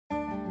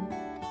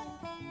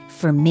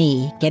For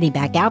me, getting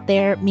back out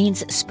there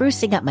means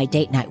sprucing up my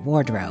date night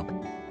wardrobe,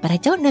 but I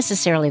don't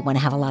necessarily want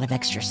to have a lot of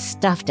extra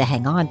stuff to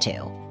hang on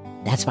to.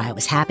 That's why I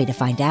was happy to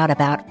find out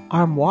about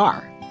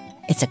Armoire.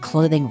 It's a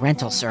clothing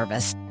rental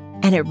service,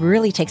 and it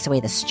really takes away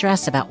the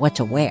stress about what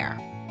to wear.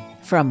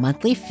 For a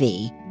monthly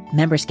fee,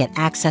 members get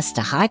access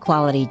to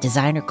high-quality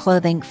designer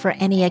clothing for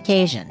any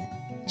occasion.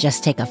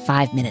 Just take a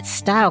 5-minute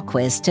style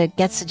quiz to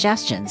get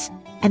suggestions,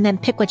 and then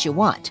pick what you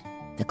want.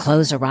 The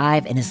clothes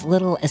arrive in as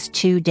little as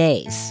 2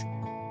 days.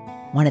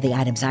 One of the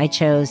items I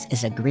chose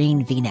is a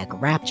green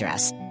V-neck wrap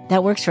dress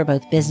that works for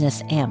both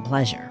business and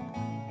pleasure.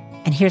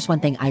 And here's one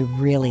thing I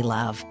really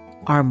love.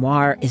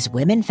 Armoire is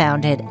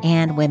women-founded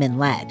and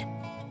women-led.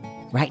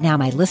 Right now,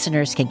 my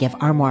listeners can give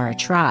Armoire a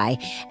try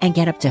and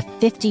get up to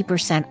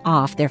 50%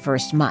 off their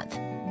first month.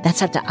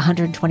 That's up to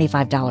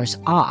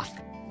 $125 off.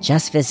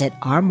 Just visit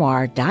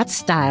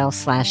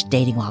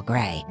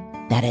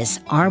armoire.style/datingwhilegray. That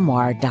is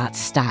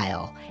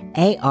armoire.style,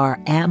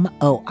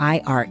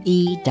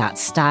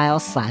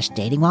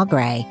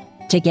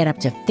 ARMOIRE.style/datingwhilegray to get up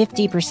to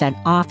 50%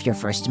 off your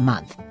first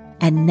month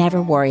and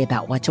never worry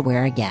about what to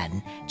wear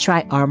again.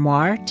 Try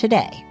Armoire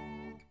today.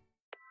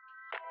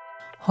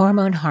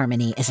 Hormone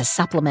Harmony is a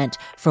supplement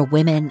for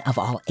women of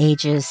all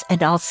ages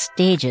and all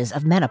stages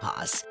of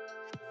menopause.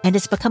 And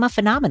it's become a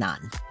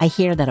phenomenon. I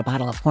hear that a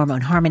bottle of Hormone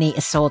Harmony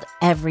is sold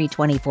every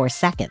 24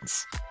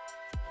 seconds.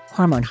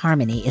 Hormone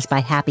Harmony is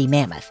by Happy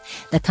Mammoth,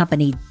 the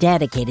company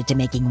dedicated to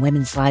making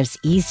women's lives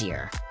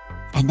easier.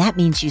 And that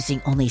means using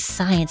only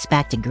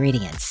science-backed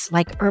ingredients,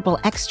 like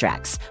herbal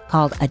extracts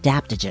called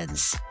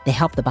adaptogens. They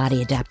help the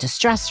body adapt to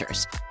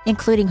stressors,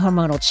 including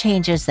hormonal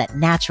changes that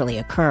naturally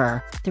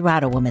occur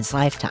throughout a woman's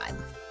lifetime.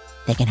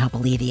 They can help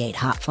alleviate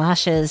hot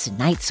flashes,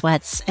 night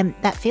sweats, and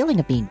that feeling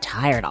of being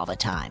tired all the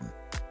time.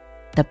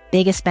 The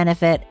biggest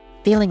benefit,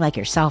 feeling like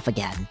yourself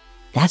again.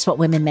 That's what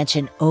women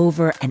mention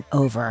over and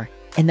over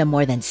in the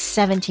more than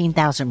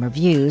 17,000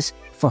 reviews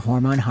for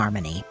Hormone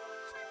Harmony.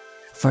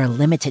 For a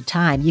limited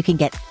time, you can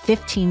get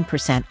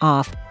 15%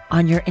 off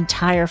on your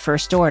entire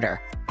first order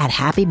at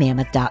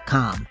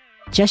happymammoth.com.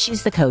 Just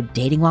use the code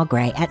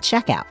DatingWhileGray at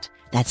checkout.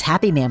 That's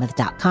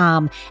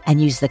happymammoth.com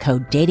and use the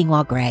code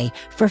DatingWhileGray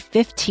for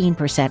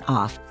 15%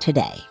 off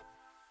today.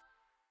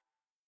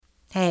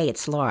 Hey,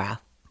 it's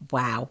Laura.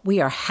 Wow, we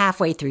are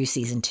halfway through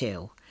season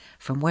 2.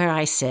 From where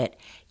I sit,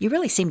 you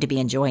really seem to be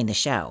enjoying the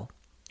show.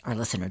 Our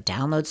listener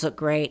downloads look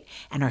great,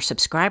 and our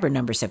subscriber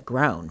numbers have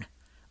grown.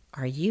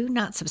 Are you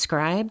not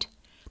subscribed?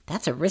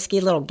 That's a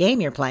risky little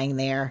game you're playing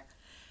there.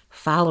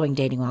 Following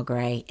Dating While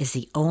Gray is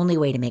the only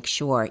way to make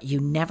sure you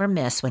never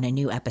miss when a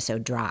new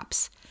episode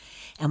drops.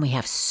 And we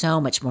have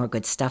so much more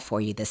good stuff for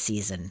you this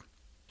season.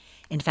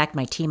 In fact,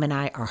 my team and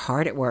I are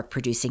hard at work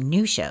producing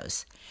new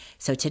shows.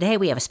 So today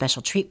we have a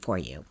special treat for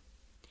you.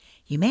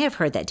 You may have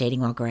heard that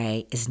Dating While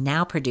Gray is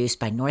now produced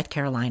by North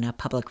Carolina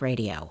Public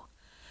Radio.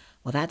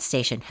 Well, that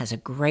station has a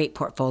great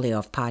portfolio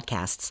of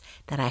podcasts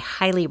that I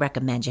highly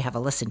recommend you have a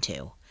listen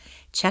to.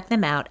 Check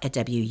them out at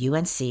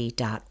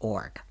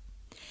WUNC.org.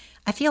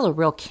 I feel a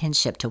real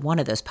kinship to one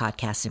of those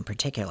podcasts in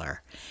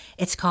particular.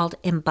 It's called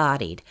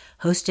Embodied,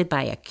 hosted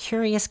by a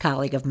curious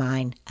colleague of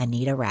mine,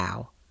 Anita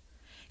Rao.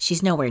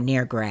 She's nowhere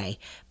near Gray,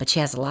 but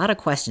she has a lot of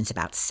questions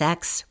about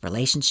sex,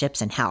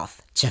 relationships, and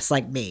health, just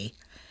like me.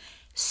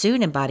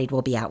 Soon Embodied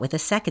will be out with a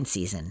second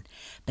season,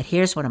 but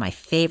here's one of my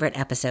favorite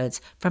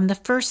episodes from the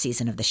first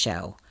season of the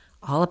show,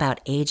 all about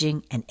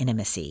aging and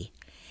intimacy.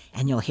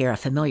 And you'll hear a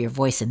familiar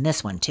voice in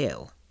this one,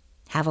 too.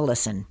 Have a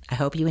listen. I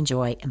hope you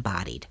enjoy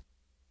Embodied.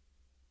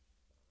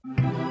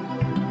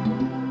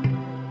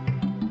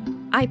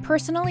 I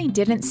personally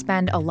didn't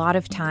spend a lot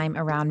of time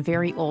around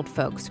very old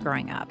folks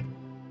growing up.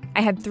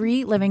 I had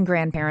 3 living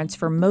grandparents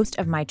for most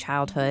of my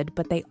childhood,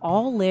 but they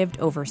all lived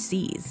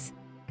overseas.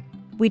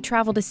 We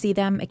traveled to see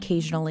them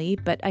occasionally,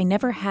 but I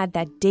never had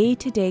that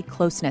day-to-day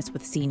closeness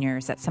with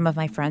seniors that some of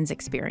my friends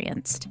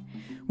experienced.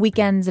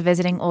 Weekends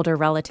visiting older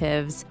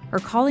relatives, or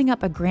calling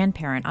up a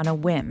grandparent on a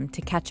whim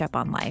to catch up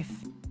on life.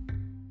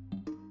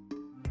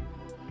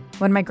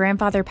 When my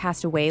grandfather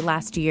passed away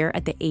last year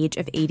at the age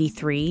of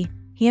 83,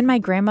 he and my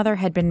grandmother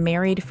had been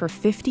married for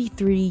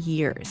 53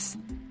 years.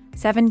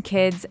 7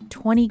 kids,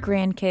 20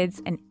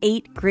 grandkids, and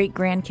 8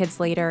 great-grandkids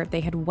later,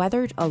 they had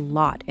weathered a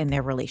lot in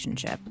their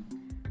relationship.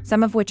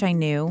 Some of which I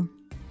knew,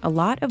 a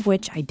lot of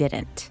which I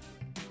didn't.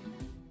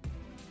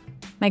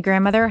 My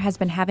grandmother has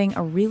been having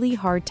a really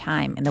hard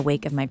time in the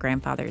wake of my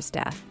grandfather's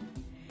death.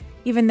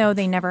 Even though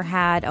they never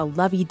had a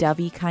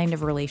lovey-dovey kind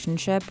of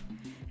relationship,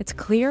 it's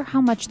clear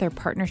how much their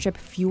partnership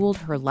fueled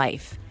her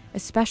life,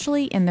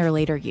 especially in their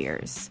later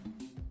years.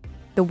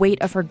 The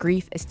weight of her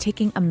grief is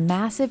taking a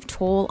massive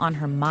toll on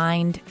her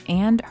mind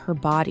and her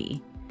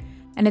body.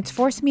 And it's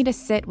forced me to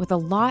sit with a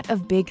lot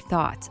of big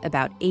thoughts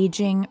about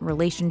aging,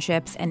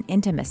 relationships, and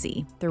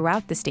intimacy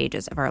throughout the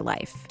stages of our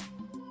life.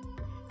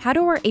 How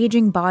do our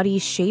aging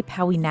bodies shape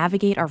how we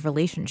navigate our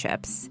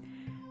relationships?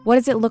 What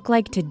does it look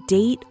like to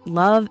date,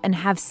 love, and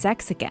have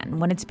sex again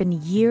when it's been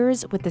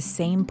years with the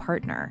same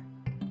partner?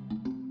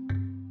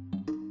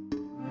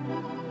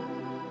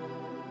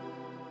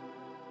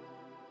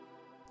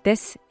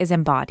 This is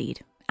Embodied.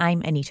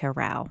 I'm Anita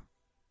Rao.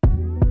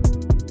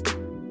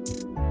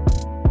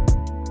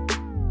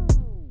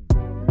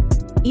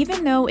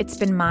 Even though it's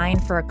been mine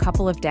for a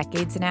couple of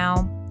decades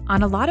now,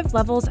 on a lot of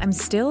levels, I'm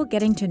still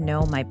getting to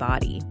know my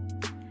body.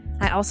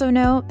 I also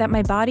know that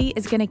my body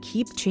is going to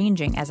keep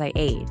changing as I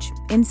age,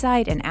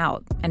 inside and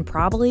out, and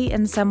probably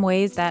in some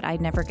ways that I'd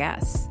never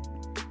guess.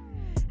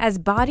 As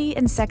body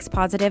and sex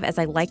positive as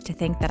I like to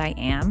think that I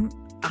am,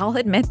 I'll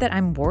admit that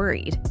I'm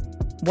worried.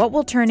 What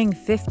will turning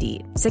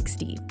 50,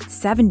 60,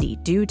 70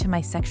 do to my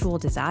sexual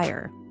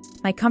desire,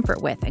 my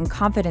comfort with and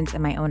confidence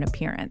in my own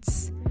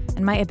appearance,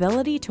 and my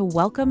ability to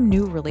welcome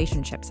new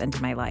relationships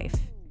into my life?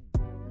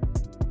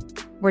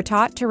 We're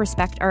taught to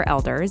respect our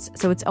elders,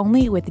 so it's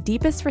only with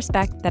deepest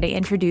respect that I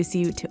introduce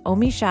you to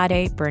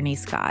Omishade Bernie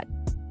Scott.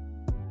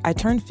 I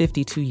turned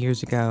 52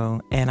 years ago,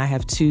 and I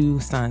have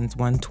two sons,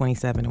 one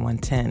 27 and one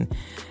 10.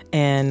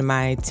 And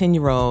my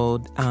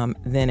 10-year-old,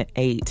 then at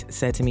 8,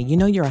 said to me, "You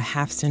know, you're a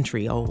half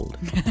century old."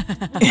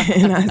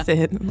 And I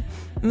said,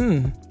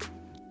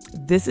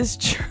 this is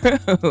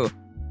true.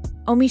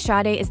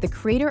 Omishade is the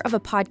creator of a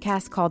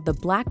podcast called The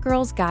Black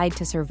Girl's Guide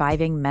to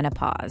Surviving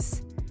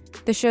Menopause.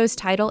 The show's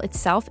title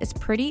itself is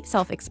pretty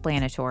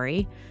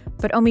self-explanatory,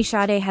 but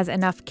Omishade has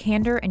enough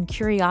candor and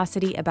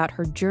curiosity about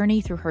her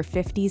journey through her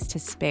 50s to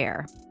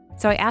spare.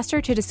 So I asked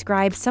her to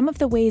describe some of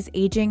the ways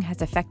aging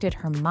has affected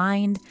her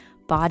mind,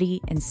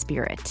 body, and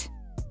spirit.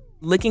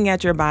 Looking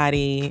at your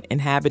body,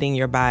 inhabiting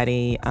your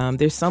body,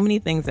 there's so many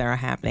things that are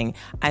happening.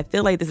 I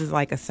feel like this is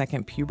like a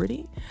second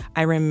puberty.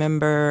 I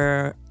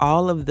remember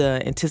all of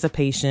the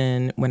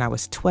anticipation when I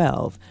was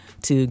 12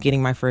 to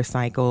getting my first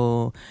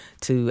cycle,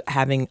 to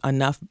having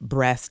enough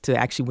breasts to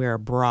actually wear a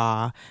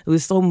bra. It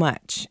was so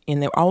much.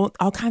 And there were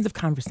all kinds of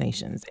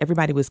conversations.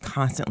 Everybody was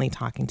constantly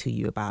talking to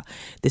you about,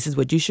 this is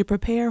what you should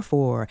prepare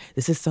for.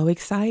 This is so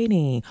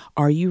exciting.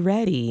 Are you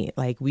ready?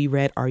 Like we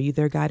read, Are You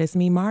There, Goddess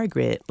Me,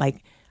 Margaret?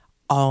 Like,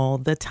 all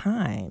the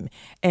time.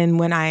 And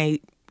when I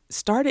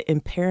started in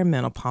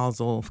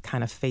perimenopausal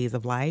kind of phase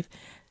of life,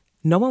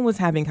 no one was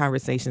having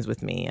conversations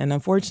with me. And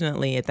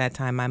unfortunately, at that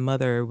time, my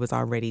mother was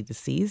already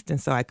deceased. And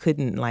so I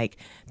couldn't like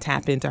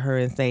tap into her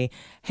and say,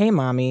 "Hey,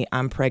 mommy,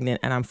 I'm pregnant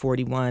and I'm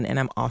 41 and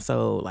I'm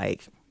also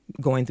like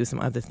going through some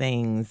other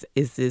things.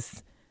 Is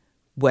this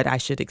what I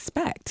should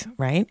expect?"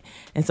 Right?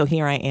 And so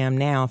here I am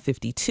now,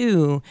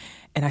 52,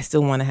 and I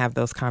still want to have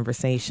those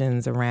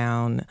conversations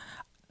around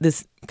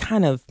this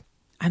kind of,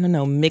 I don't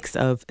know, mix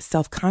of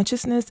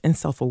self-consciousness and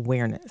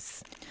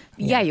self-awareness.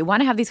 Yeah, you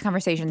want to have these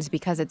conversations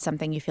because it's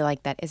something you feel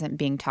like that isn't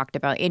being talked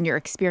about, and you're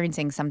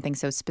experiencing something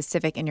so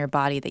specific in your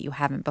body that you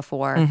haven't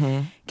before.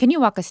 Mm-hmm. Can you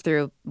walk us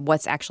through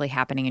what's actually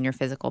happening in your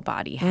physical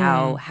body,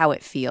 how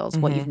it feels,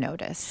 what you've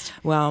noticed?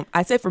 Well,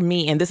 I say for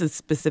me, and this is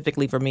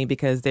specifically for me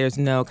because there's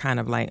no kind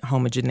of like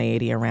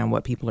homogeneity around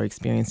what people are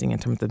experiencing in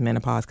terms of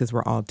menopause because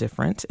we're all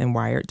different and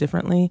wired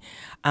differently.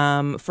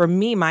 For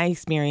me, my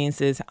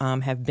experiences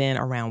have been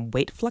around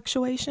weight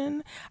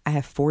fluctuation. I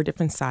have 4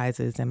 different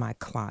sizes in my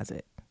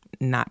closet.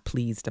 Not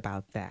pleased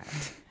about that.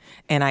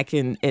 And I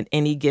can, at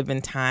any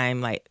given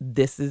time, like,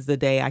 this is the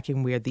day I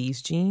can wear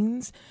these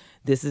jeans.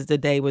 This is the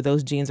day where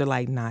those jeans are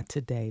like, not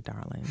today,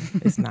 darling.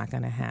 It's not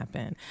going to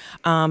happen.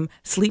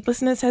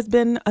 Sleeplessness has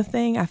been a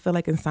thing. I feel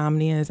like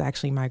insomnia is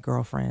actually my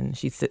girlfriend.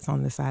 She sits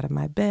on the side of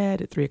my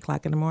bed at 3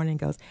 o'clock in the morning and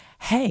goes,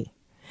 "Hey,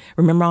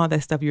 remember all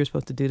that stuff you were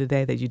supposed to do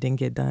today that you didn't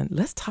get done?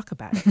 Let's talk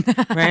about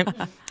it," right?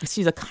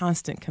 She's a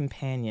constant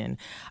companion.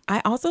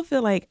 I also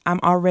feel like I'm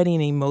already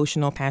an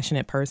emotional,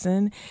 passionate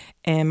person,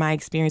 and my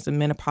experience with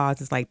menopause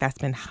is like that's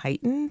been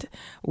heightened,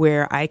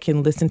 where I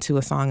can listen to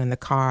a song in the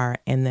car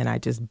and then I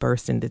just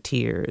burst into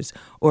tears.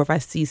 Or if I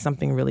see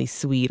something really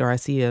sweet, or I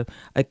see a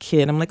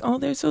kid, I'm like, "Oh,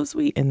 they're so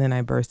sweet," and then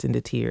I burst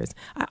into tears.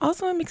 I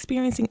also am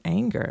experiencing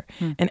anger,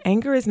 and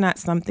anger is not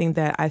something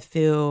that I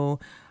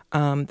feel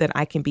that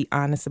I can be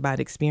honest about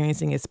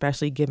experiencing,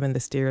 especially given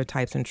the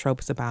stereotypes and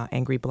tropes about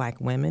angry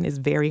Black women. It's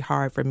very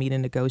hard for me to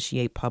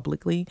negotiate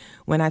publicly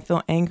when I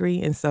feel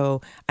angry. And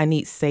so I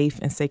need safe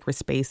and sacred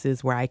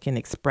spaces where I can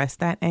express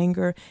that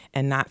anger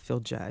and not feel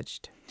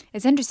judged.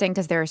 It's interesting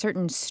because there are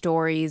certain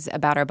stories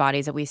about our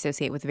bodies that we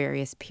associate with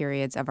various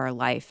periods of our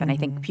life. And I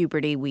think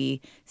puberty,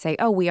 we say,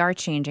 oh, we are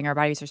changing. Our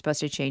bodies are supposed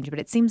to change. But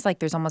it seems like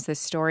there's almost this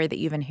story that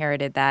you've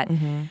inherited that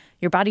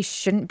your body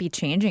shouldn't be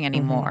changing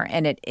anymore.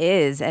 And it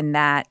is. And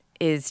that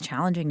is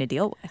challenging to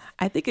deal with.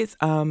 I think it's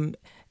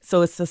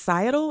so it's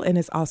societal and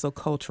it's also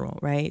cultural,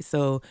 right?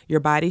 So your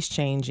body's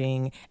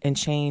changing, and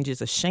change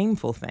is a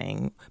shameful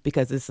thing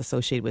because it's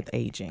associated with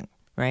aging.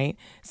 Right?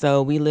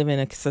 So we live in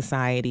a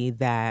society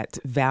that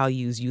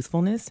values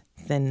youthfulness,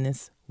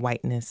 thinness,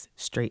 whiteness,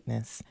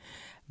 straightness.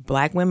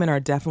 Black women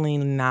are definitely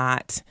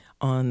not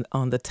on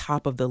the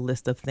top of the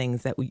list of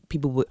things that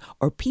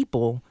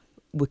people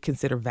would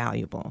consider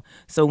valuable.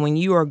 So when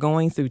you are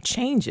going through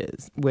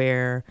changes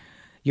where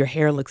your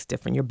hair looks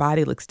different, your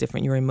body looks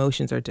different, your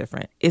emotions are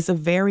different, it's a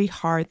very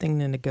hard thing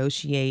to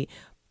negotiate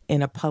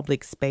in a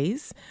public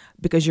space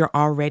because you're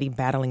already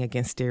battling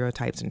against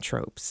stereotypes and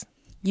tropes.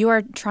 You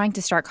are trying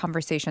to start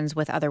conversations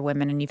with other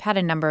women, and you've had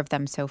a number of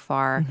them so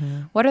far.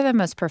 What are the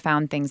most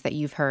profound things that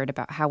you've heard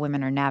about how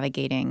women are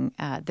navigating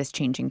this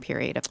changing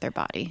period of their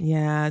body?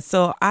 Yeah,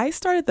 so I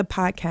started the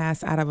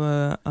podcast out of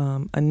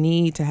a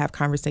need to have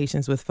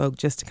conversations with folk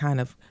just to kind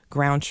of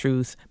ground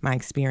truth my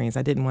experience.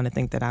 I didn't want to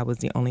think that I was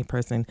the only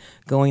person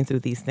going through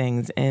these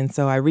things. And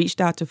so I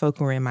reached out to folk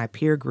who were in my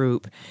peer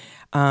group.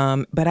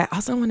 But I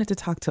also wanted to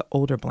talk to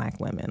older Black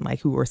women,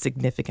 like who were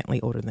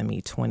significantly older than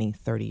me, 20,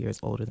 30 years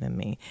older than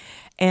me.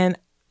 And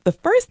the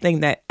first thing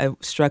that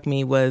struck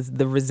me was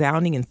the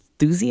resounding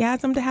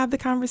enthusiasm to have the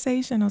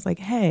conversation. I was like,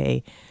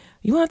 hey,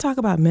 you want to talk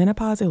about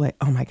menopause? They're like,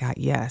 oh my God,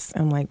 yes.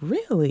 I'm like,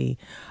 really?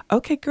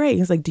 Okay, great.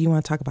 He's like, do you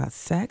want to talk about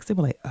sex? They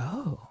were like,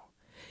 oh,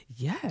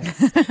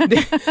 yes.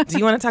 Do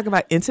you want to talk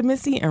about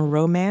intimacy and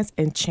romance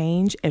and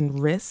change and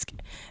risk?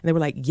 And they were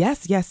like,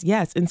 yes, yes,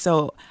 yes. And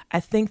so I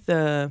think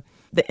the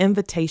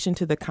invitation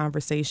to the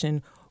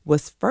conversation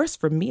was first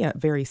for me a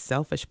very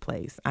selfish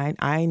place.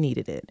 I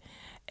needed it.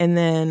 And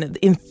then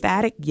the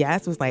emphatic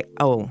yes was like,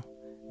 oh,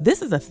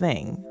 this is a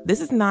thing.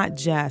 This is not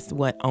just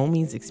what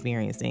Omi's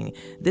experiencing.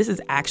 This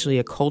is actually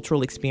a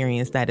cultural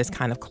experience that is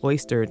kind of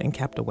cloistered and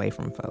kept away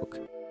from folk.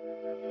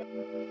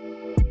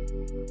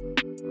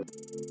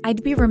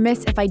 I'd be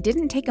remiss if I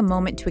didn't take a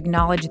moment to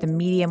acknowledge the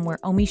medium where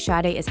Omi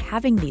Sade is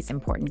having these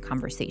important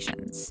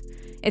conversations.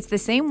 It's the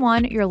same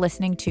one you're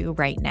listening to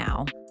right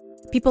now.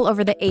 People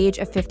over the age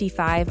of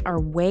 55 are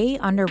way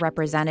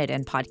underrepresented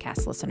in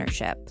podcast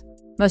listenership.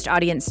 Most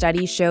audience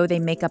studies show they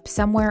make up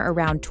somewhere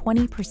around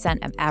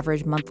 20% of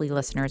average monthly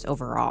listeners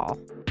overall.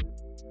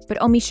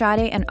 But Omi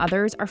Sade and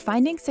others are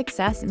finding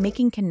success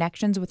making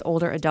connections with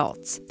older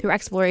adults through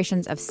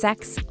explorations of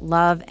sex,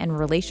 love, and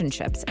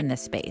relationships in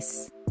this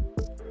space.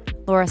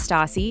 Laura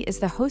Stassi is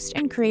the host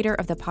and creator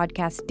of the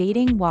podcast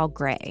Dating While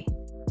Gray.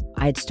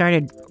 I had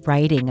started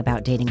writing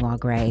about dating while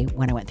gray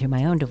when I went through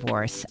my own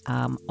divorce,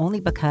 only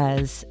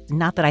because,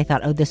 not that I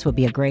thought, oh, this would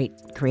be a great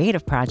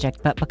creative project,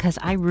 but because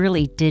I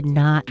really did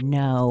not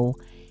know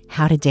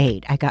how to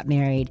date. I got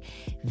married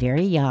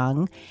very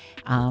young,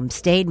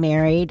 stayed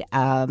married,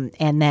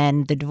 and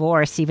then the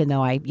divorce, even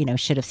though I,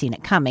 should have seen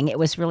it coming, it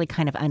was really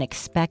kind of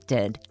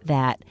unexpected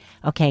that,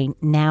 okay,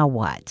 now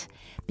what?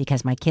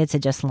 Because my kids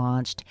had just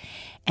launched.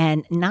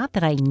 And not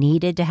that I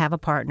needed to have a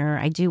partner.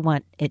 I do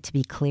want it to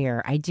be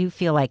clear. I do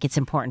feel like it's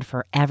important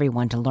for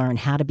everyone to learn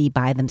how to be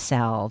by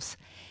themselves,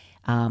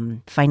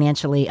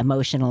 financially,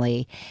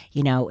 emotionally.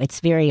 It's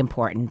very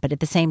important. But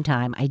at the same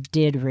time, I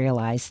did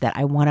realize that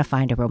I want to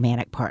find a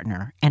romantic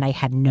partner. And I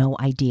had no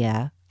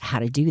idea how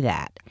to do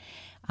that.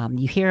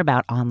 You hear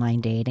about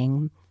online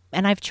dating.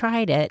 And I've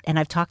tried it, and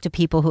I've talked to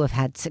people who have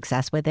had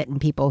success with it and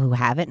people who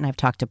haven't. And I've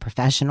talked to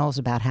professionals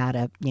about how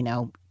to,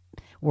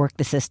 work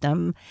the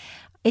system.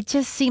 It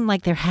just seemed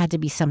like there had to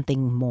be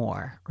something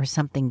more or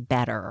something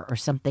better or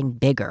something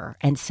bigger.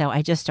 And so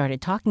I just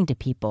started talking to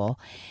people.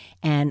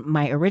 And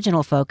my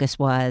original focus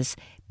was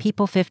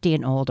people 50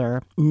 and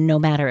older, no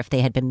matter if they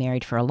had been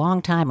married for a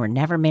long time or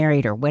never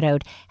married or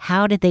widowed,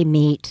 how did they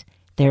meet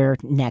their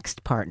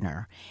next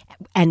partner?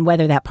 And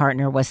whether that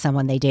partner was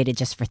someone they dated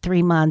just for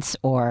 3 months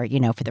or,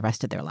 for the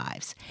rest of their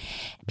lives.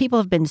 People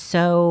have been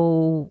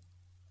so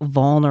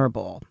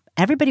vulnerable.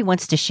 Everybody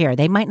wants to share.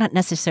 They might not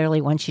necessarily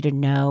want you to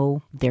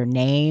know their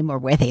name or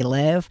where they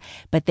live,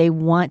 but they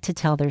want to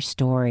tell their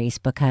stories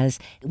because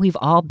we've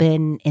all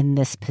been in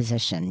this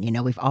position.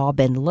 We've all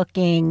been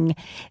looking.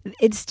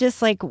 It's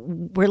just like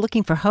we're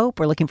looking for hope.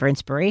 We're looking for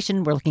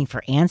inspiration. We're looking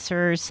for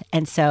answers.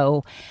 And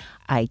so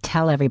I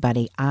tell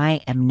everybody,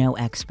 I am no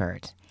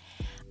expert.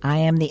 I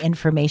am the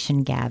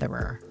information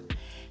gatherer.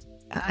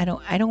 I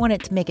don't want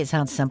it to make it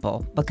sound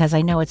simple because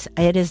I know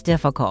it is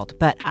difficult,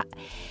 but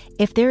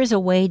if there is a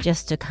way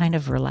just to kind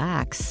of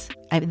relax,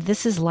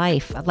 this is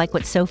life. Like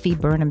what Sophie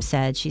Burnham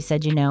said. She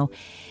said,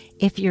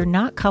 if you're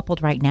not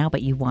coupled right now,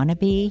 but you want to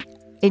be,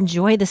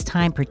 enjoy this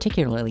time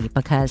particularly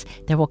because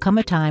there will come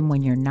a time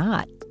when you're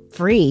not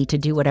free to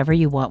do whatever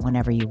you want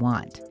whenever you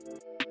want.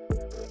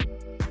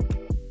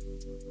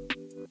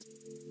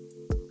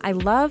 I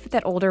love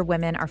that older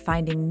women are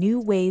finding new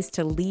ways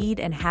to lead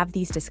and have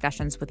these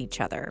discussions with each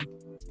other.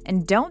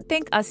 And don't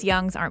think us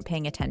youngs aren't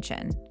paying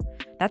attention.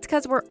 That's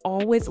because we're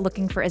always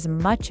looking for as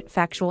much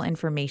factual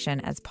information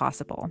as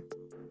possible.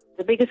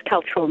 The biggest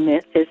cultural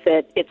myth is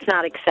that it's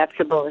not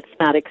acceptable, it's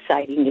not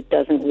exciting, it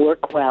doesn't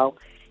work well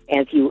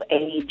as you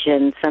age,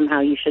 and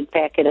somehow you should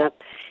pack it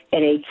up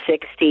at age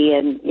 60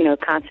 and,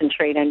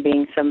 concentrate on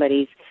being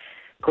somebody's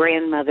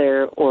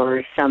grandmother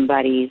or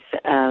somebody's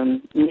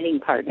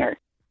knitting partner.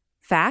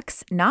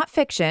 Facts, not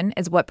fiction,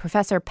 is what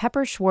Professor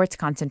Pepper Schwartz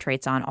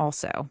concentrates on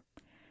also.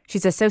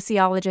 She's a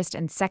sociologist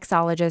and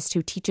sexologist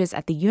who teaches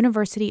at the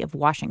University of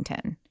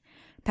Washington.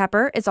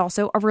 Pepper is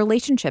also a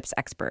relationships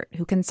expert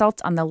who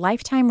consults on the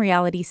Lifetime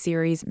reality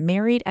series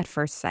Married at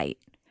First Sight.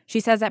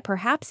 She says that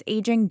perhaps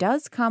aging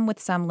does come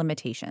with some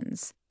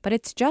limitations, but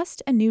it's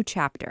just a new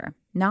chapter,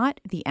 not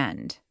the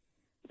end.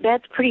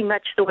 That's pretty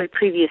much the way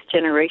previous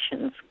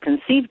generations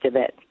conceived of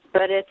it.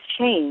 but it's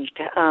changed,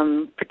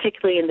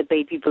 particularly in the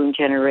baby boom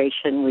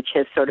generation, which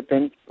has sort of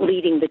been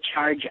leading the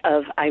charge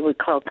of, I would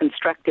call,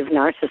 constructive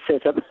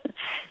narcissism,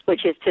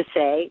 which is to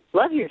say,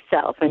 love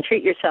yourself and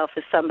treat yourself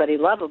as somebody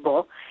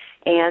lovable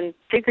and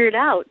figure it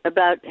out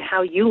about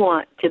how you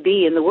want to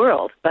be in the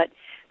world. But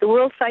the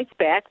world fights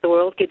back. The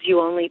world gives you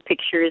only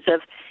pictures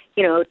of,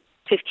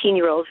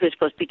 15-year-olds who are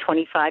supposed to be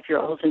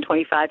 25-year-olds and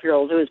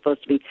 25-year-olds who are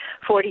supposed to be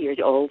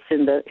 40-year-olds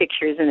in the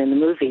pictures and in the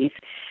movies.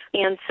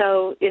 And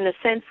so, in a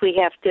sense, we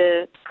have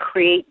to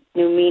create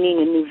new meaning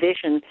and new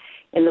vision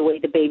in the way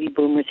the baby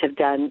boomers have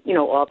done,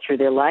 all through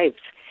their lives.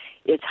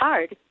 It's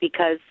hard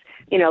because,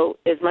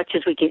 as much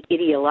as we can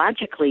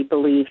ideologically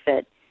believe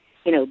that,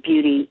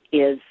 beauty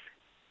is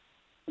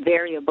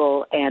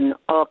variable and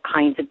all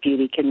kinds of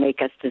beauty can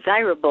make us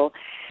desirable,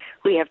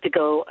 we have to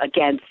go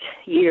against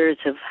years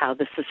of how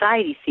the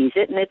society sees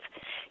it, and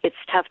it's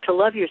tough to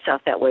love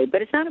yourself that way,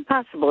 but it's not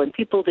impossible, and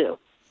people do.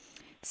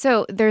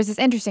 So there's this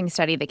interesting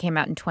study that came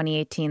out in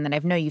 2018 that I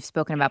know you've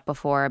spoken about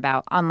before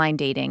about online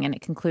dating, and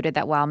it concluded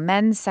that while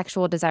men's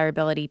sexual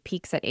desirability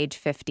peaks at age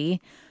 50,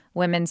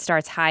 women's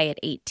starts high at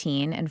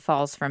 18 and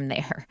falls from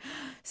there.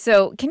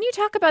 So can you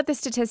talk about this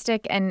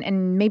statistic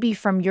and maybe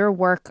from your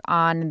work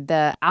on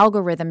the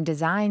algorithm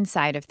design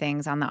side of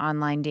things on the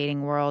online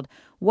dating world,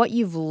 what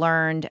you've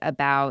learned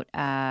about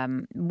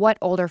what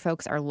older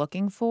folks are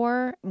looking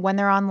for when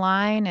they're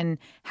online and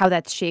how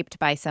that's shaped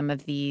by some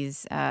of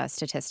these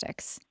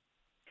statistics?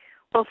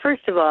 Well,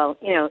 first of all,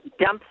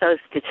 dump those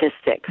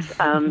statistics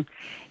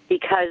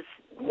because,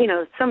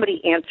 somebody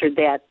answered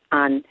that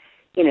on,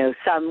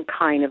 some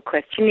kind of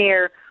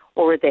questionnaire,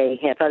 or they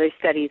have other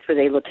studies where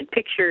they look at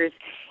pictures.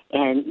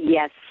 And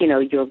yes,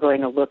 you're going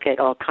to look at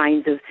all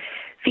kinds of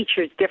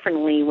features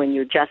differently when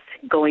you're just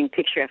going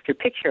picture after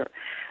picture,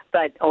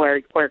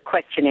 or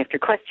question after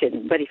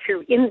question. But if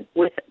you're in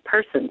with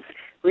persons,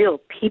 real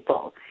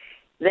people,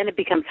 then it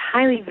becomes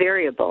highly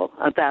variable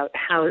about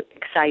how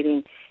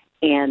exciting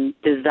and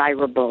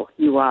desirable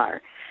you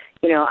are.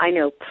 I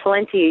know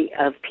plenty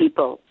of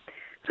people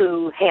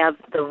who have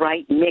the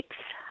right mix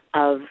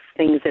of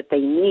things that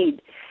they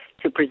need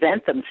to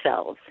present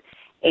themselves,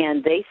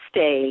 and they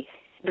stay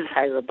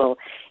desirable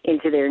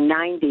into their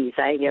 90s.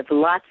 I have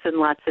lots and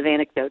lots of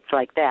anecdotes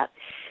like that.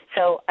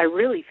 So I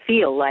really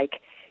feel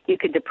like you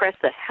could depress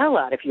the hell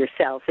out of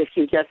yourself if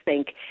you just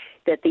think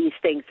that these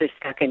things are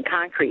stuck in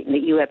concrete and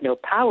that you have no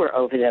power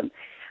over them.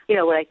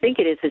 What I think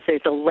it is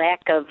there's a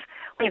lack of,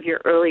 one of your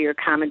earlier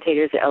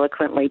commentators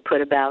eloquently put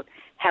about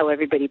how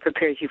everybody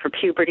prepares you for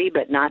puberty,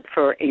 but not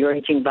for your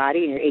aging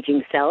body and your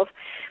aging self.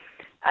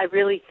 I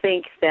really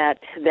think that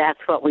that's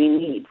what we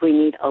need. We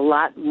need a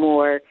lot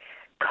more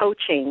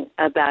coaching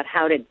about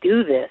how to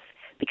do this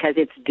because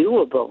it's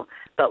doable,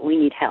 but we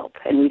need help,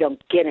 and we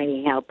don't get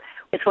any help.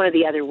 It's one of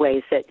the other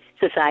ways that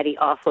society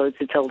offloads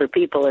its older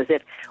people as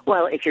if,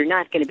 well, if you're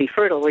not going to be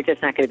fertile, we're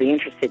just not going to be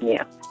interested in you.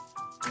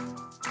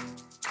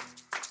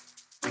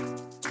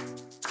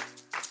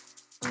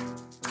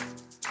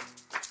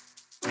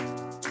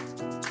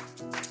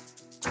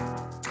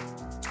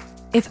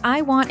 If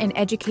I want an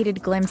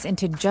educated glimpse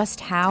into just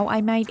how I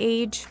might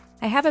age,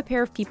 I have a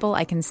pair of people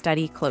I can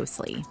study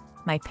closely,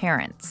 my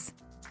parents.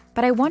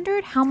 But I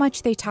wondered how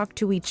much they talk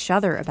to each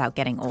other about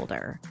getting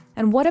older,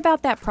 and what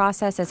about that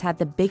process has had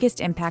the biggest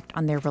impact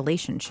on their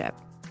relationship.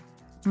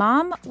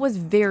 Mom was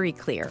very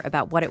clear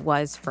about what it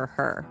was for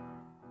her.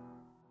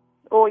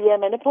 Oh, yeah,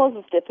 menopause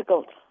is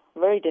difficult,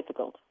 very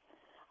difficult.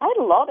 I had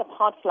a lot of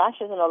hot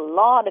flashes and a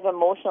lot of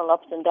emotional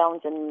ups and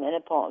downs in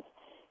menopause.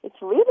 It's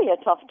really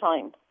a tough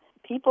time.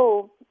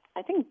 People,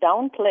 I think,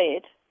 downplay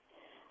it.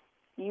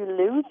 You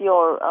lose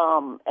your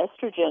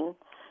estrogen,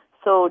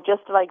 so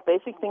just like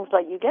basic things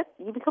like you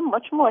become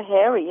much more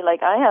hairy.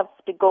 Like I have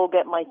to go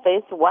get my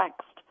face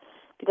waxed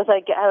because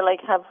I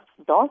have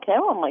dark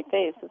hair on my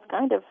face. It's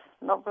kind of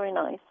not very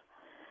nice.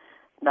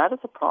 That is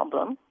a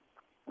problem.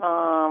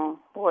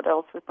 What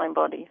else with my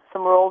body?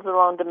 Some rolls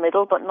around the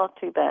middle, but not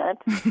too bad.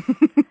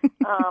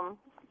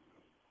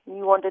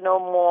 You want to know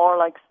more,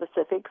 like,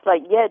 specifics?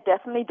 Like, yeah,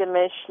 definitely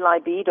diminish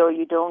libido.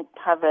 You don't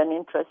have an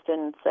interest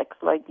in sex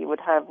like you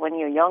would have when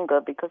you're younger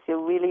because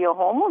your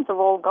hormones are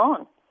all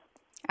gone.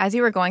 As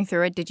you were going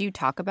through it, did you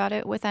talk about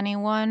it with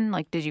anyone?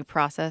 Like, did you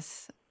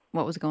process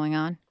what was going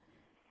on?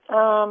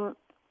 I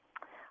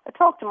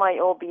talked to my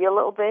OB a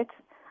little bit,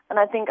 and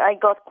I think I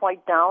got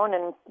quite down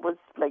and was,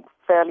 like,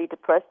 fairly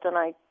depressed, and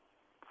I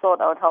sought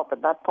out help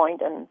at that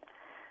point and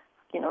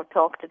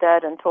talked to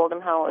Dad and told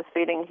him how I was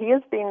feeling. He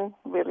has been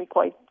really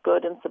quite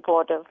good and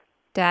supportive.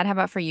 Dad, how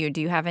about for you?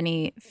 Do you have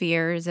any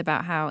fears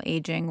about how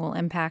aging will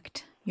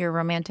impact your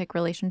romantic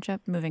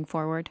relationship moving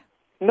forward?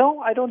 No,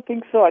 I don't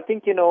think so. I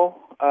think,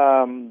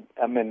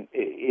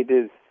 it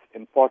is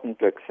important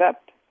to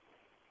accept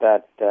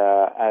that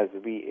as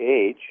we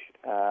age,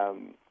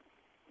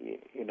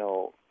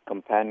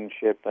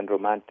 companionship and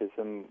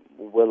romanticism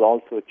will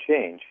also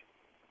change.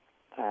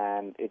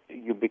 And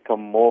you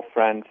become more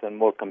friends and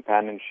more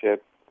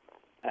companionship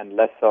and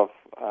less of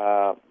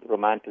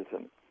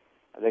romanticism.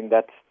 I think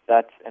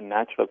that's a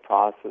natural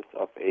process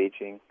of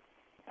aging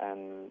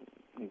and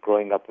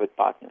growing up with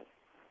partners.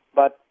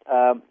 But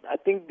I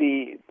think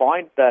the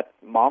point that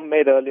Mom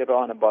made earlier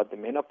on about the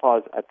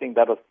menopause, I think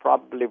that was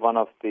probably one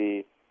of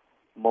the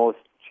most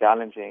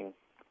challenging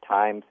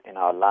times in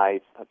our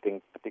lives, I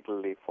think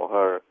particularly for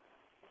her,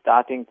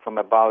 starting from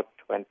about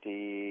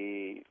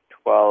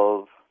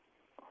 2012,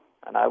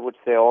 and I would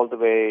say all the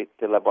way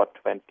till about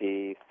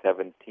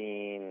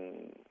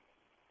 2017,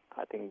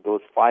 I think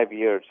those 5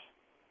 years,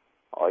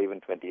 or even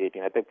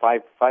 2018, I think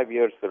five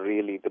years were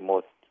really the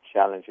most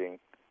challenging.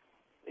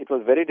 It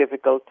was very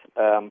difficult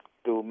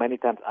to many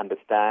times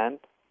understand.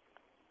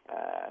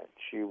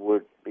 She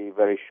would be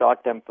very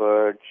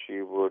short-tempered.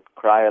 She would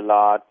cry a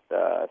lot,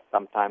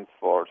 sometimes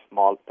for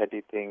small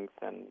petty things,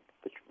 and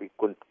which we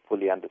couldn't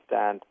fully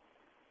understand.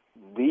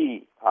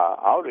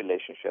 Our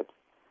relationships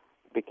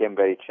became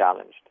very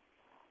challenged.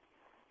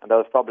 And that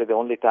was probably the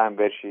only time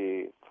where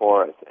she,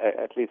 for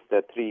at least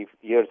 3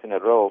 years in a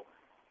row,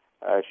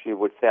 she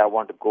would say, I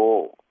want to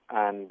go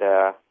and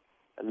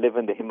live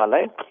in the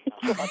Himalayas.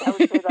 I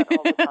would say that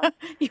all the time.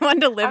 You want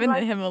to live in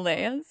the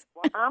Himalayas?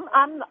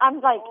 I'm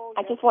like,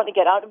 I just want to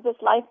get out of this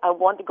life. I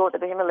want to go to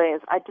the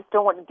Himalayas. I just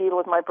don't want to deal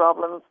with my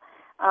problems.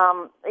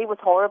 It was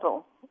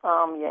horrible.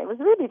 It was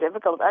really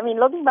difficult. I mean,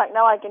 looking back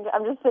now,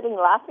 I'm just sitting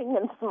laughing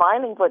and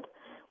smiling, but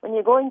when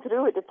you're going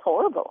through it, it's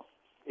horrible.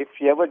 If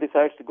she ever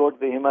decides to go to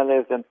the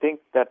Himalayas and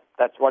think that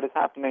that's what is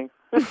happening.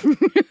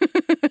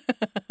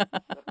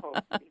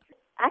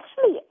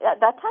 Actually, at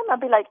that time, I'd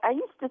be like, I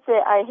used to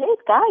say, I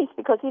hate guys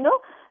because,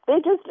 they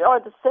just are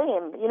the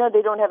same.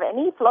 They don't have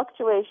any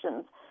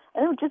fluctuations.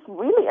 And it would just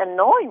really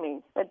annoy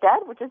me. My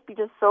dad would just be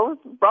just so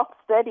rock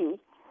steady,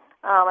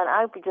 and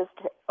I would be just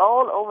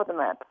all over the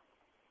map.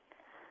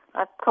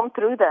 I've come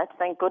through that,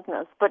 thank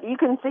goodness. But you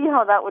can see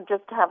how that would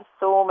just have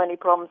so many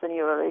problems in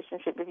your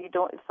relationship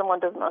if someone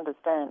doesn't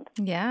understand.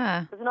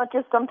 Yeah. It's not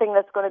just something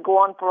that's going to go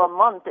on for a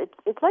month.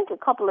 It's like a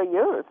couple of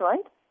years,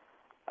 right?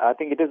 I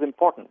think it is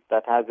important.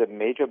 That has a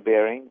major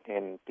bearing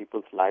in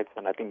people's lives,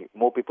 and I think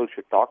more people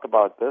should talk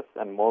about this,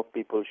 and more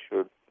people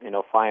should,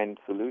 find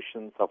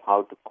solutions of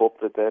how to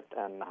cope with it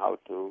and how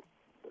to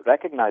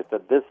recognize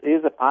that this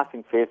is a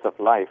passing phase of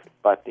life,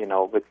 but,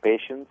 with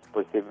patience,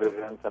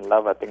 perseverance, and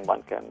love, I think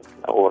one can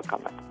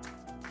overcome it.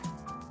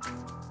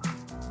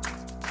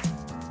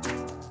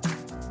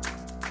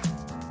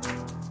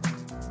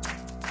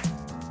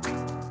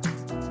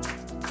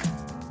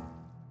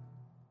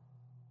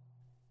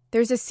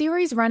 There's a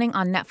series running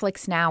on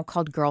Netflix now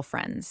called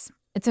Girlfriends.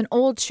 It's an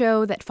old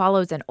show that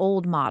follows an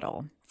old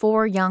model,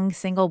 4 young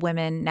single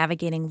women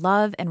navigating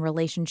love and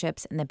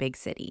relationships in the big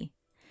city.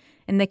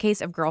 In the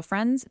case of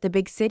Girlfriends, the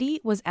big city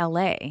was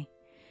LA.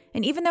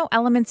 And even though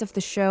elements of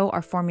the show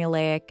are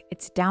formulaic,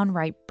 it's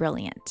downright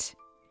brilliant.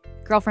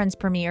 Girlfriends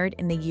premiered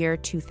in the year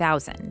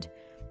 2000.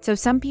 So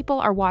some people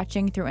are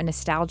watching through a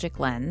nostalgic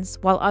lens,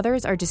 while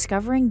others are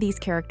discovering these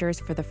characters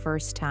for the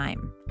first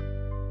time.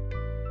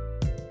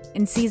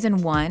 In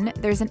season 1,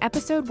 there's an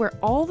episode where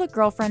all the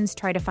girlfriends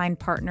try to find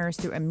partners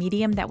through a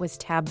medium that was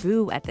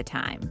taboo at the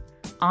time: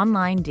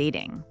 online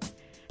dating.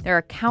 There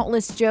are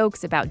countless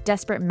jokes about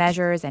desperate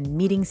measures and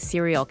meeting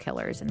serial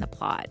killers in the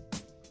plot.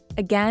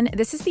 Again,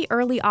 this is the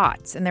early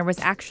aughts, and there was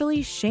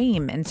actually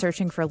shame in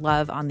searching for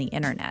love on the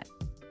internet.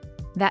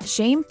 That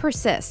shame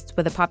persists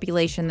with a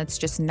population that's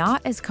just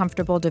not as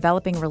comfortable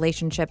developing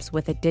relationships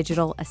with a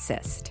digital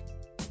assist.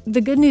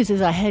 The good news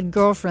is I had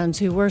girlfriends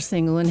who were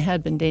single and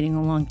had been dating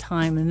a long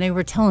time, and they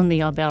were telling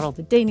me about all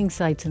the dating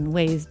sites and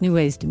new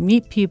ways to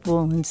meet people.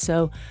 And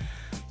so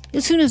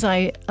as soon as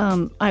I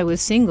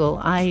was single,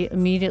 I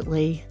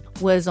immediately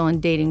was on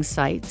dating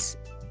sites.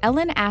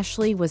 Ellen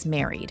Ashley was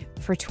married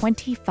for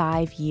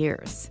 25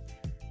 years.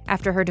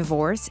 After her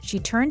divorce, she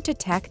turned to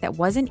tech that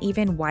wasn't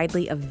even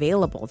widely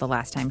available the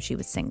last time she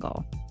was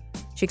single.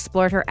 She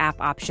explored her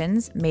app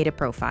options, made a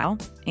profile,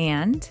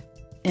 and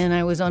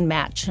I was on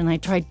Match, and I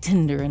tried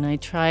Tinder, and I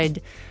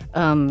tried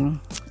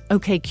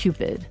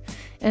OkCupid.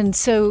 And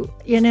so,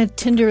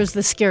 Tinder is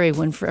the scary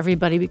one for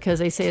everybody because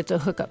they say it's a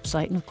hookup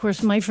site. And of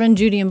course, my friend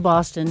Judy in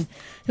Boston,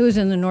 who is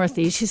in the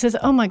Northeast, she says,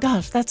 oh my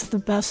gosh, that's the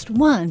best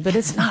one, but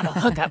it's not a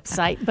hookup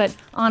site. But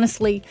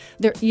honestly,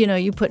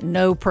 you put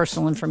no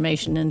personal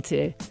information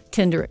into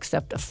Tinder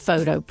except a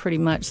photo pretty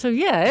much. So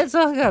yeah, it's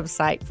a hookup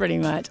site pretty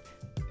much.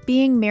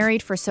 Being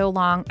married for so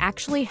long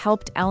actually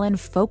helped Ellen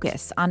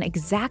focus on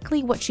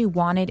exactly what she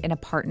wanted in a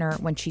partner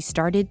when she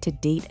started to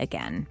date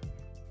again.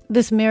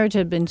 This marriage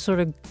had been sort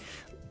of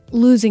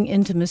losing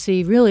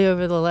intimacy really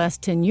over the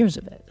last 10 years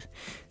of it.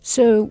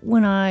 So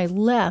when I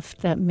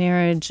left that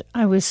marriage,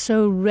 I was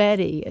so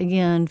ready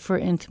again for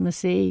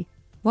intimacy.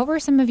 What were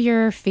some of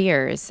your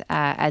fears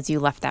as you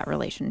left that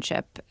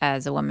relationship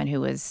as a woman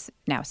who was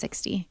now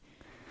 60?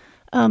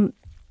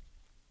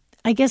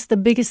 I guess the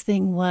biggest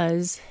thing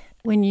was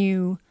when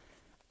you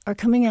are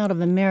coming out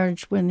of a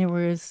marriage when there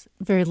was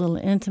very little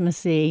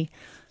intimacy,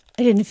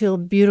 I didn't feel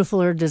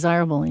beautiful or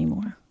desirable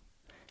anymore.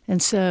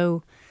 And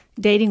so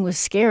dating was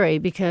scary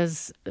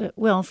because,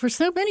 for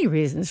so many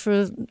reasons.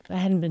 I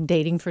hadn't been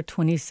dating for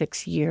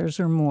 26 years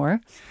or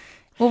more.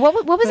 Well,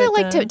 what was it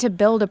like to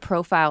build a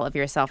profile of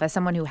yourself as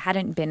someone who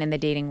hadn't been in the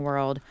dating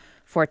world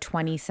for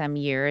 20-some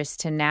years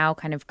to now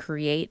kind of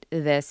create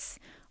this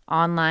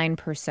online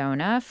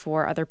persona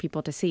for other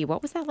people to see.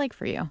 What was that like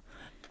for you?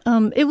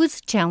 It was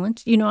a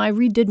challenge. I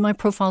redid my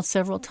profile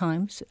several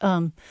times.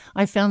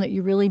 I found that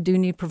you really do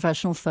need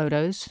professional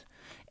photos.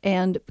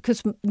 And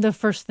because the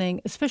first thing,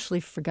 especially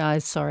for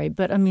guys,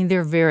 but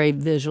they're very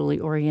visually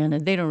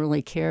oriented. They don't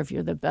really care if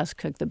you're the best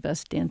cook, the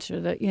best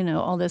dancer,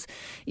 all this.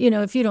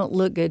 If you don't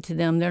look good to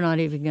them, they're not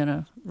even going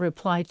to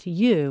reply to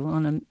you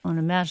on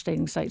a match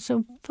dating site.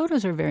 So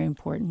photos are very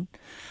important.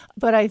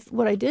 But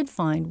what I did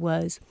find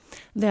was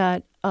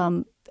that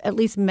at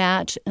least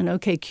Match and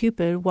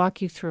OkCupid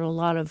walk you through a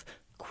lot of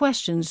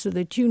questions so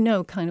that you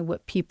know kind of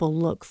what people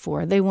look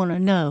for. They want to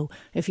know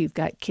if you've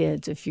got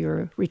kids, if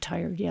you're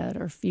retired yet,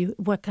 or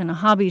what kind of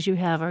hobbies you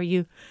have. Are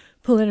you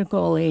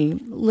politically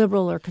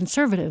liberal or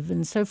conservative,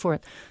 and so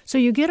forth. So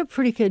you get a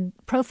pretty good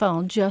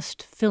profile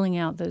just filling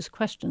out those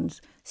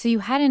questions. So you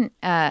hadn't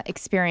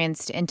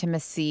experienced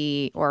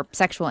intimacy or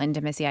sexual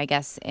intimacy, I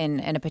guess, in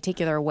a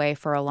particular way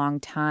for a long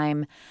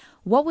time.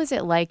 What was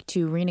it like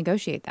to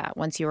renegotiate that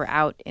once you were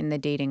out in the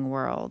dating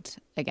world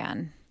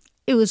again?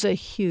 It was a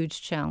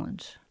huge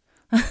challenge.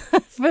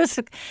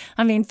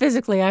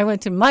 Physically, I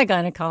went to my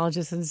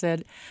gynecologist and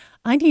said,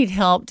 I need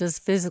help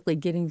just physically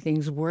getting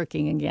things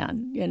working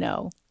again,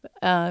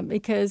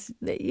 because,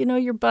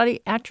 your body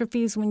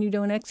atrophies when you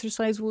don't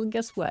exercise. Well,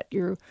 guess what?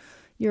 Your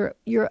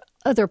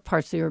other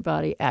parts of your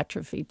body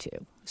atrophy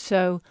too.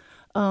 So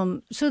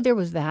there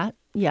was that,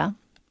 yeah.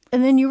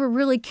 And then you were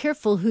really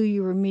careful who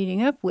you were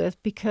meeting up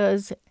with,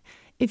 because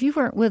if you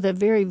weren't with a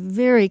very,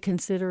 very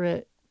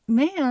considerate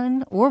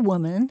man or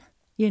woman,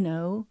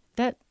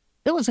 that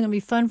it wasn't going to be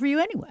fun for you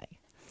anyway.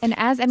 And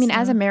as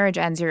a marriage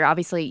ends,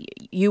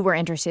 you were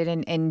interested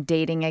in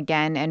dating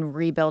again and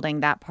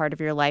rebuilding that part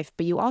of your life,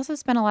 but you also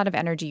spent a lot of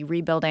energy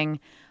rebuilding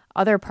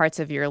other parts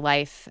of your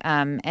life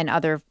and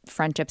other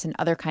friendships and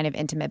other kind of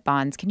intimate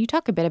bonds. Can you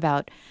talk a bit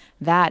about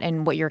that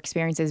and what your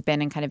experience has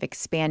been in kind of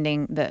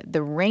expanding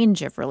the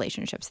range of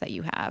relationships that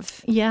you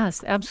have?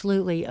 Yes,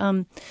 absolutely.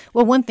 Well,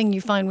 one thing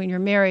you find when you're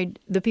married,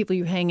 the people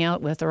you hang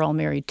out with are all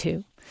married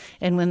too.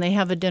 And when they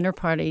have a dinner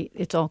party,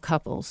 it's all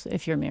couples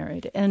if you're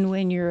married. And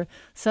when you're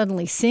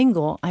suddenly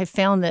single, I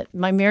found that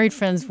my married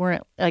friends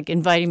weren't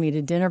inviting me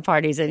to dinner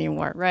parties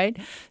anymore, right?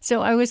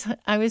 So I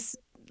was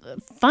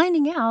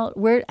finding out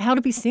how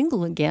to be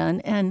single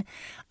again. And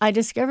I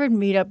discovered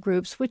meetup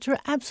groups, which are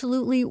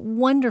absolutely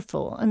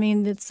wonderful.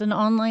 It's an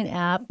online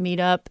app,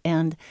 Meetup,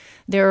 and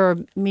there are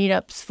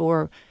meetups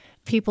for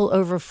people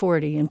over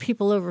 40 and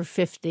people over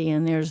 50,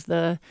 and there's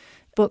the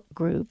book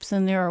groups,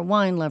 and there are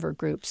wine lover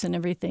groups and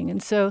everything.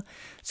 And so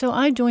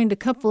I joined a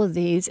couple of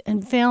these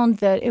and found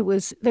that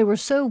they were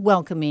so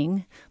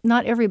welcoming.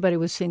 Not everybody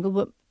was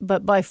single,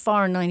 but by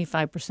far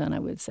 95%, I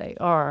would say,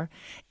 are.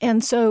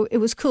 And so it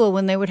was cool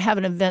when they would have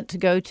an event to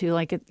go to,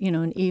 like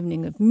an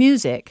evening of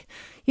music.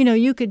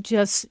 You could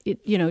just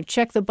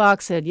check the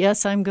box, said,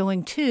 yes, I'm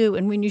going too.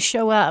 And when you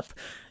show up,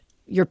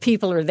 your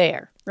people are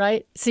there,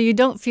 right? So you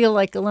don't feel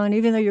like alone.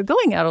 Even though you're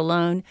going out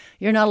alone,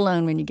 you're not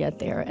alone when you get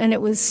there. And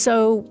it was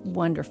so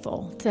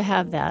wonderful to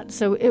have that.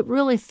 So it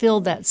really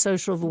filled that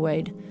social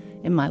void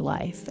in my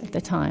life at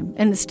the time,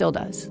 and it still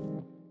does.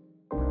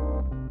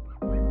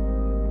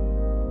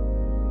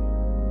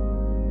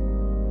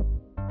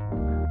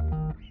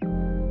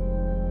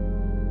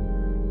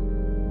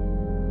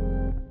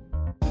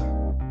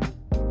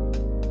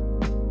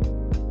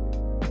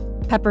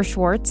 Pepper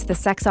Schwartz, the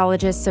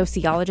sexologist,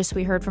 sociologist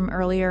we heard from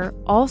earlier,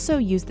 also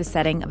used the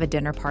setting of a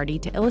dinner party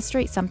to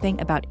illustrate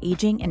something about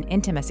aging and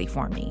intimacy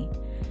for me.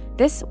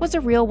 This was a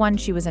real one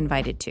she was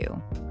invited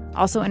to.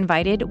 Also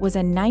invited was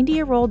a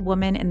 90-year-old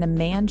woman and the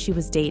man she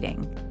was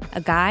dating,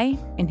 a guy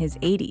in his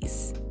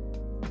 80s.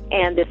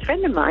 And this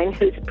friend of mine,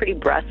 who's pretty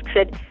brusque,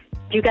 said,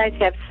 do you guys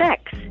have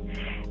sex?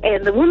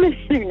 And the woman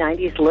in her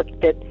 90s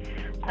looked at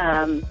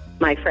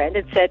my friend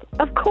and said,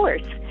 of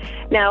course.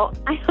 Now,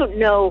 I don't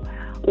know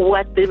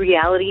what the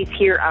realities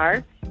here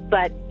are,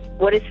 but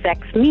what does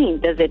sex mean?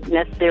 Does it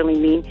necessarily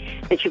mean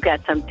that you've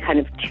got some kind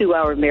of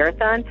 2-hour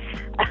marathon?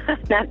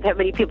 Not that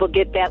many people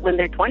get that when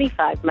they're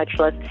 25, much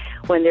less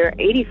when they're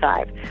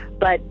 85.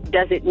 But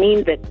does it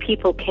mean that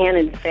people can,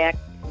 in fact,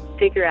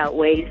 figure out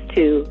ways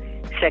to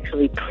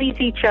sexually please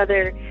each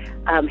other,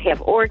 have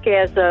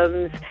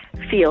orgasms,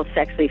 feel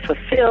sexually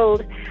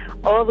fulfilled,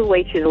 all the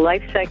way through the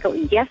life cycle?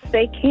 Yes,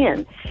 they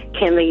can.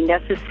 Can they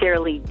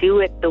necessarily do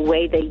it the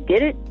way they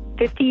did it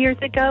 50 years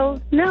ago?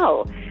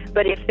 No.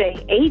 But if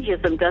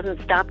ageism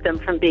doesn't stop them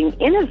from being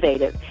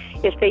innovative,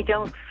 if they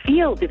don't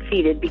feel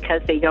defeated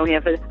because they don't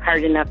have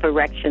hard enough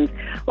erections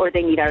or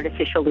they need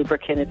artificial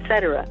lubricant,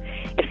 etc.,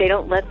 if they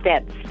don't let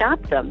that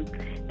stop them,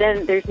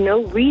 then there's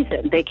no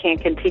reason they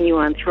can't continue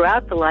on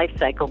throughout the life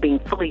cycle being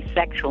fully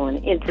sexual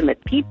and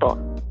intimate people.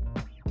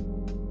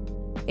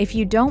 If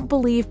you don't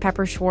believe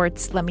Pepper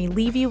Schwartz, let me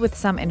leave you with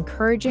some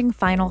encouraging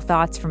final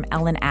thoughts from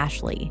Ellen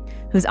Ashley,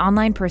 whose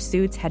online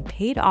pursuits had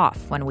paid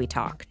off when we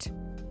talked.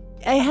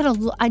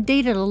 I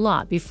dated a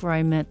lot before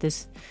I met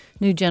this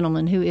new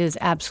gentleman who is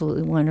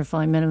absolutely wonderful.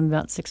 I met him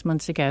about 6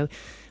 months ago.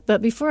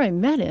 But before I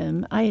met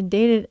him, I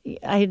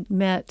had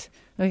met,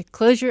 okay,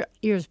 close your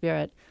ears,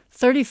 Barrett,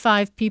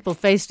 35 people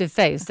face to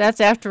face. That's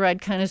after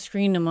I'd kind of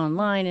screened them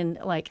online and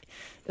like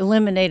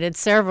eliminated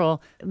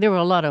several. There were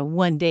a lot of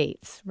one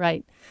dates,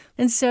 right?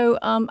 And so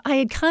I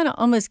had kind of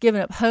almost given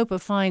up hope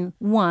of finding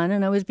one,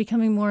 and I was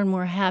becoming more and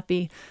more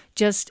happy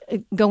just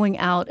going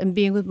out and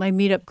being with my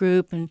meetup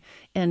group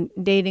and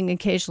dating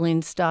occasionally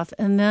and stuff.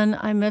 And then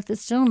I met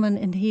this gentleman,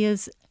 and he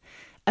is,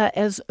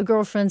 as a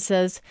girlfriend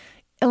says,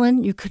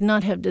 Ellen, you could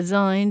not have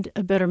designed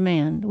a better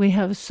man. We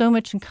have so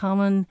much in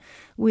common.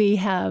 We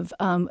have,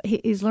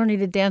 he's learning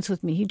to dance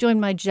with me. He joined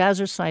my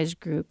jazzercise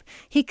group.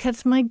 He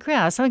cuts my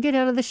grass. I'll get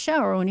out of the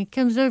shower when he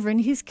comes over and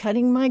he's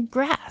cutting my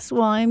grass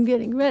while I'm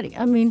getting ready.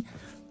 I mean,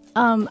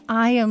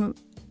 I am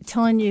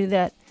telling you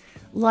that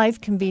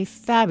life can be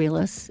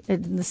fabulous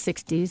in the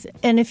 60s.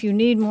 And if you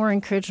need more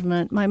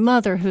encouragement, my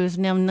mother, who is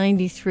now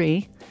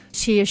 93,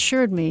 she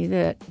assured me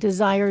that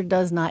desire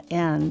does not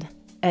end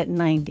at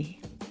 90.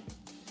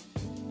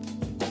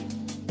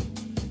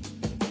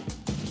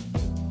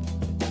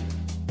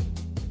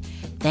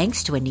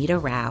 Thanks to Anita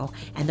Rao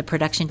and the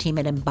production team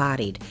at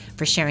Embodied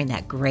for sharing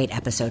that great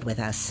episode with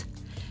us.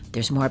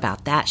 There's more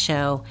about that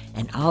show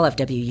and all of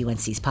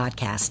WUNC's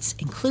podcasts,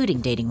 including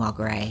Dating While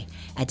Gray,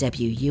 at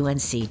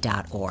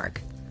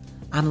WUNC.org.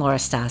 I'm Laura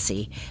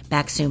Stassi,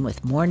 back soon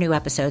with more new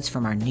episodes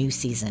from our new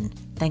season.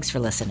 Thanks for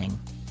listening.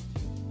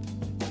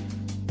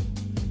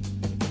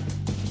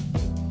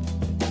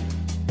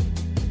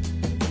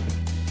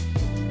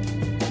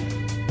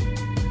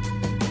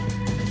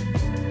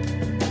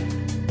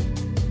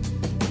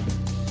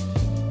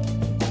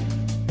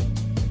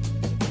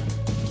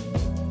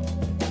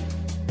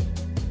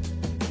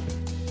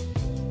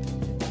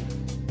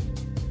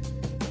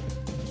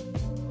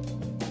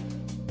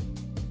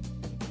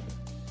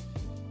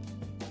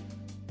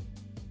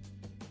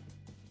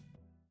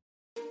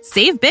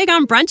 Save big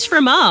on brunch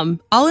for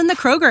mom, all in the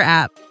Kroger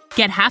app.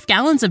 Get half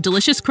gallons of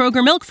delicious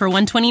Kroger milk for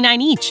 $1.29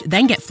 each.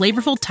 Then get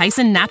flavorful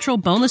Tyson natural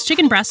boneless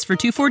chicken breasts for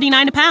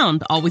 $2.49 a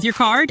pound, all with your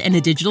card and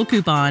a digital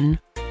coupon.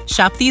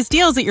 Shop these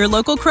deals at your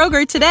local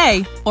Kroger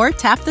today, or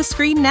tap the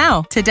screen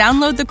now to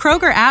download the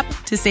Kroger app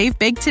to save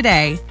big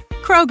today.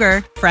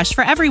 Kroger, fresh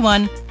for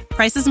everyone.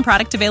 Prices and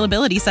product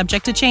availability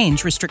subject to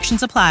change.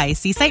 Restrictions apply.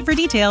 See site for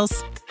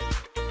details.